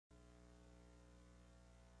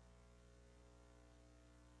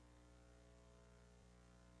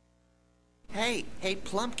Hey,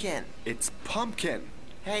 Plumpkin. It's Pumpkin.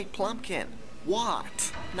 Hey, Plumpkin.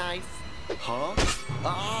 What? Knife. Huh?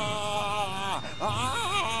 Ah!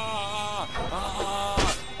 Ah! Ah!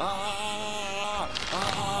 Ah!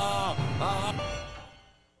 Ah! Ah!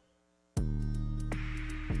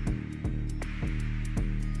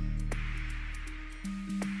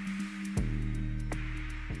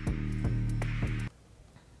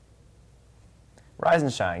 Rise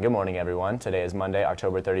and shine. Good morning, everyone. Today is Monday,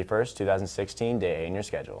 October 31st, 2016, day 8 in your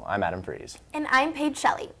schedule. I'm Adam Freeze. And I'm Paige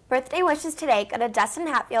Shelley. Birthday wishes today go to Dustin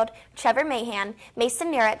Hatfield, Trevor Mahan,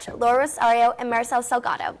 Mason Nurich, Laura Rosario, and Maricel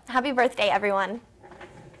Salgado. Happy birthday, everyone.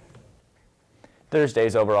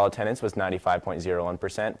 Thursday's overall attendance was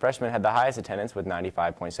 95.01%. Freshmen had the highest attendance with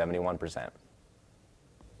 95.71%.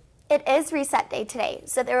 It is reset day today,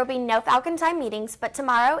 so there will be no Falcon Time meetings, but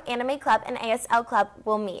tomorrow, Anime Club and ASL Club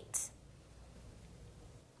will meet.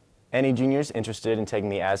 Any juniors interested in taking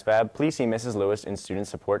the ASVAB, please see Mrs. Lewis in Student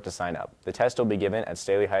Support to sign up. The test will be given at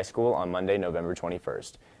Staley High School on Monday, November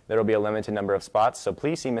 21st. There will be a limited number of spots, so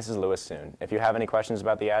please see Mrs. Lewis soon. If you have any questions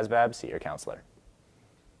about the ASVAB, see your counselor.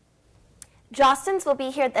 Jostens will be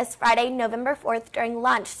here this Friday, November 4th during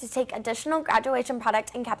lunch to take additional graduation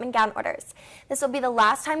product and cap and gown orders. This will be the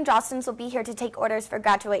last time Jostens will be here to take orders for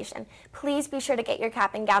graduation. Please be sure to get your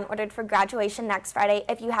cap and gown ordered for graduation next Friday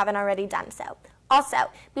if you haven't already done so.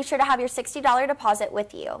 Also, be sure to have your $60 deposit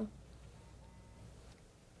with you.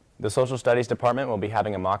 The Social Studies Department will be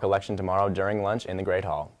having a mock election tomorrow during lunch in the Great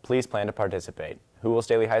Hall. Please plan to participate. Who will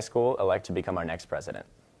Staley High School elect to become our next president?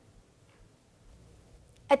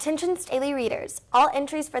 Attention Staley readers, all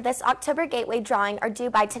entries for this October Gateway drawing are due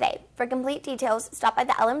by today. For complete details, stop by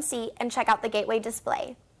the LMC and check out the Gateway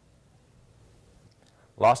display.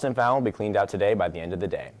 Lost and found will be cleaned out today by the end of the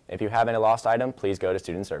day. If you have any lost item, please go to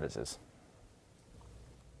Student Services.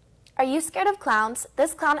 Are you scared of clowns?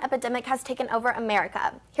 This clown epidemic has taken over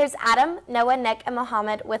America. Here's Adam, Noah, Nick, and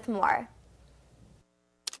Mohammed with more.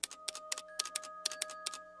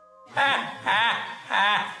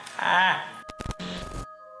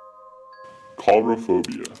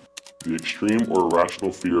 Coulrophobia, the extreme or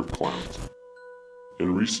irrational fear of clowns.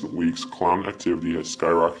 In recent weeks, clown activity has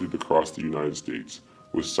skyrocketed across the United States,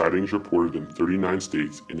 with sightings reported in 39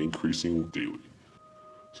 states and increasing daily.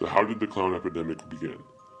 So how did the clown epidemic begin?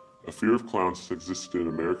 A fear of clowns has existed in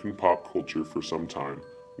American pop culture for some time,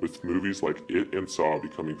 with movies like It and Saw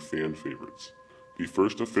becoming fan favorites. The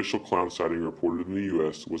first official clown sighting reported in the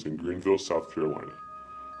U.S. was in Greenville, South Carolina.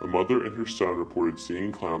 A mother and her son reported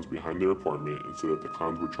seeing clowns behind their apartment and said that the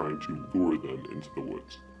clowns were trying to lure them into the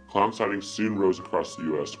woods. Clown sightings soon rose across the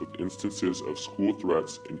U.S., with instances of school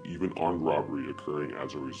threats and even armed robbery occurring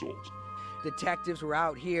as a result. Detectives were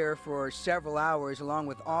out here for several hours along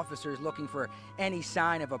with officers looking for any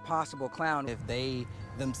sign of a possible clown. If they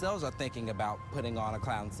themselves are thinking about putting on a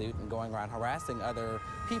clown suit and going around harassing other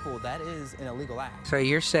people, that is an illegal act. So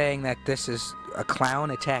you're saying that this is a clown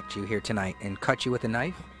attacked you here tonight and cut you with a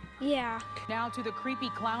knife? Yeah. Now to the creepy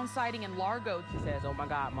clown sighting in Largo. She says, "Oh my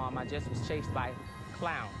God, Mom, I just was chased by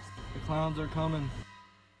clowns." The clowns are coming.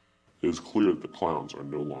 It is clear that the clowns are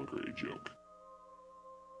no longer a joke.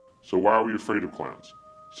 So why are we afraid of clowns?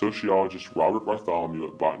 Sociologist Robert Bartholomew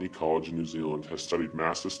at Botany College in New Zealand has studied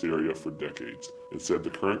mass hysteria for decades and said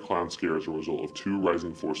the current clown scare is a result of two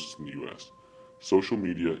rising forces in the U.S., social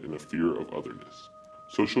media and a fear of otherness.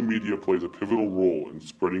 Social media plays a pivotal role in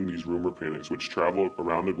spreading these rumor panics which travel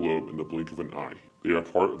around the globe in the blink of an eye. They are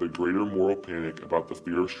part of the greater moral panic about the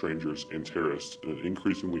fear of strangers and terrorists in an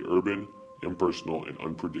increasingly urban, impersonal, and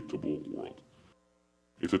unpredictable world.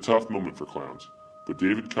 It's a tough moment for clowns. But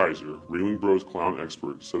David Kaiser, Ringling Bros clown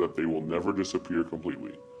expert, said that they will never disappear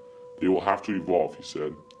completely. They will have to evolve, he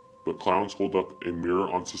said, but clowns hold up a mirror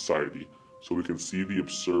on society so we can see the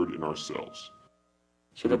absurd in ourselves.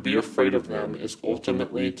 So to be afraid of them is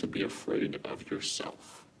ultimately to be afraid of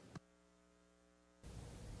yourself.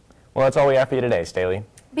 Well, that's all we have for you today, Staley.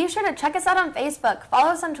 Be sure to check us out on Facebook,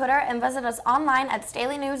 follow us on Twitter, and visit us online at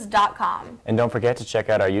staleynews.com. And don't forget to check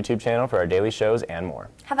out our YouTube channel for our daily shows and more.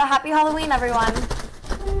 Have a happy Halloween, everyone.